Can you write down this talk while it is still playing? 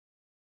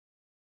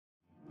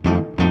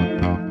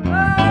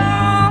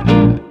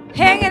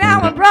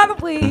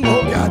Brother Wease.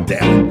 Oh, God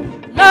damn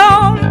it.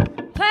 Long,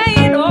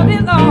 playing all day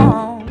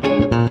long.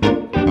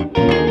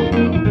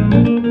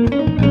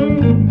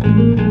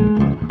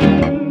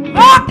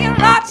 Rockin'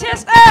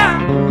 Rochester,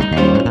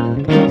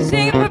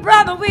 singing for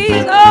Brother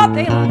Wease all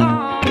day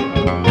long.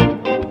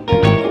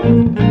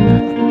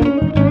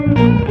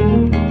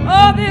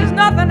 Oh, there's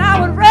nothing I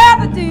would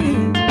rather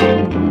do,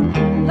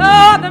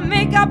 Lord, than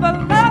make up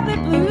a lovely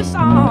blues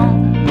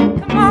song.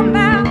 Come on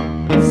now,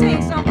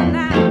 sing something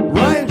now.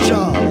 Ryan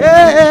Shaw.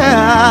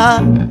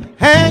 Yeah,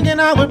 hanging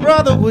out with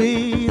Brother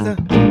Wease.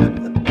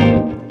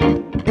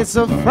 It's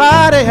a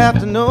Friday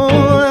afternoon.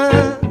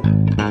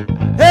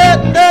 Hey,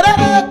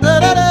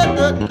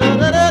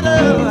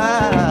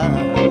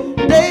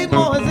 Dave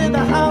Moore is in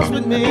the house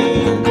with me,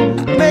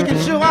 making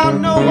sure I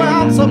know where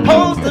I'm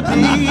supposed to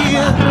be.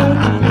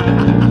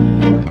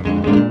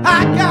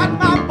 I got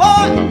my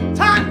boy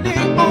Tiny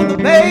on the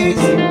bass,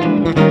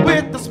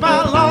 with the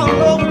smile all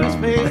over his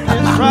face.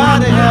 It's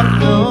Friday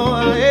afternoon.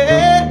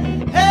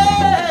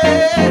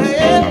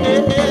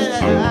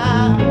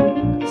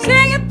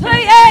 Sing and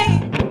play,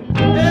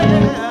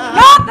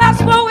 Lord,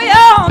 that's what we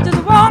all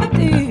just wanna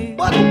do.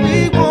 What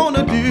we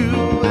wanna do,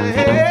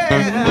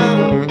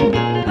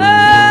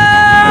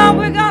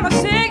 We're gonna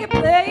sing and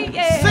play,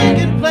 sing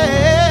and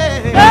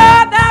play.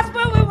 Lord, that's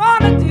what we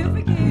wanna do for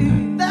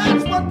you.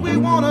 That's what we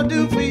wanna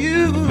do for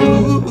you.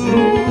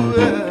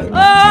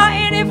 Oh,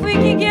 and if we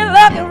can get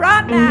lucky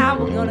right now,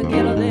 we're gonna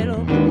get a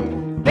little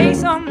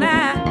bass on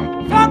that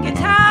funky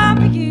time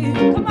for you.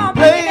 Come on,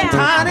 Play it it,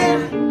 down.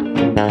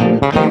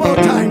 Tiny. Come on,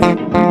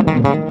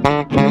 Tiny.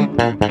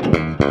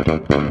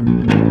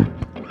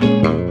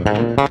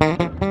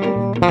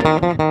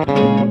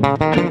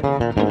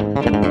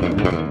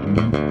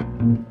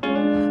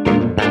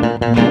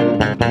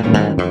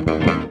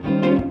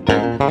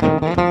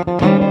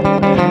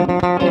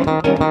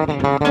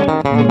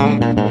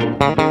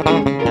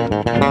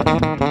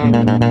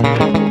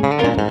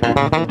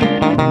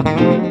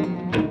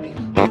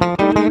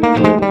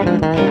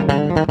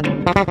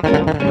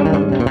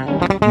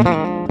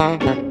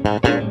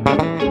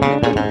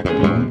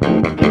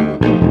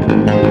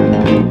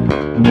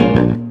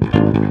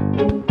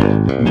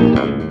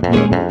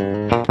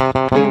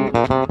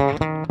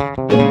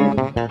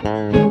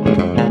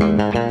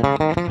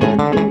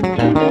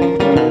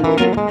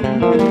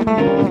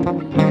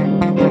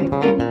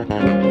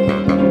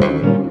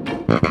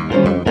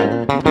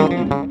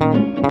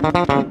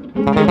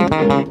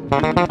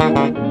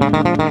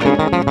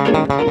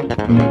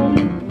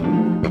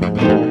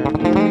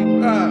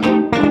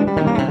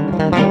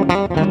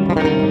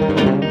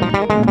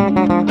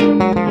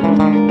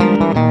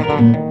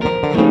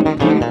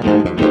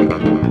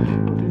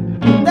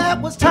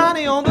 That was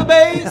Tiny on the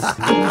bass,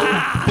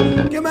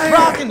 Give me a hand.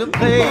 rocking the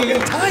place,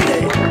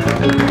 Fucking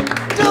Tiny.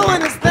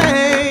 doing his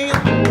thing,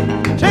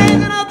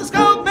 changing up the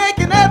scope,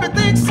 making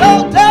everything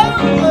so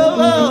dope.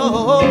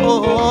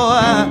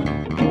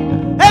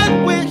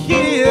 And we're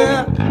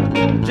here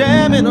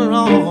jamming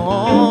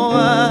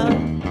along.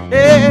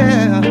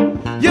 Yeah,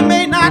 you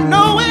may not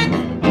know it,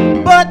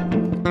 but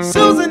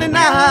Susan and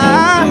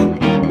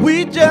I,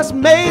 we just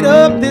made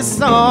up this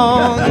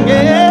song.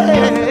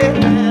 Yeah.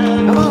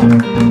 Come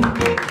on.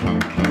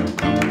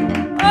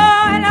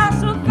 Oh, and I'm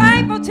so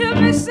thankful to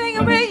be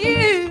singing with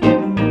you.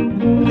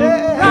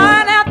 Yeah.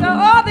 Right after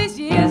all these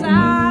years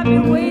I've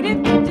been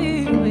waiting to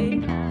do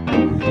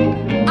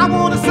it. I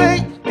wanna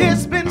say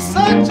it's been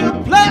such a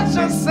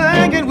pleasure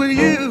singing with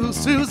you,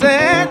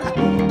 Suzanne.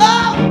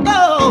 Oh,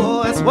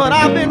 oh, it's what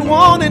I've been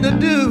wanting to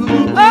do.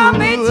 Oh,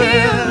 me too,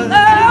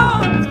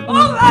 Lord.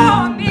 Oh,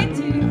 Lord, me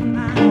too.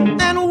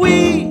 And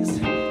Wease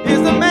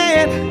is the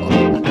man,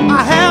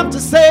 I have to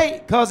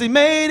say, 'cause he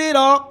made it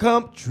all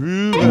come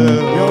true.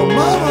 Yo,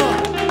 mama.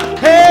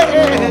 Hey,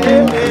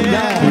 hey, hey,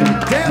 God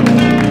damn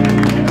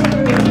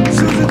it.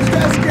 Susan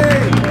Tedeschi,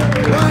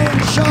 Ryan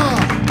Shaw,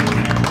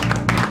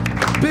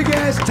 Big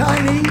Ass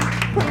Tiny,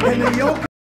 and the yoke.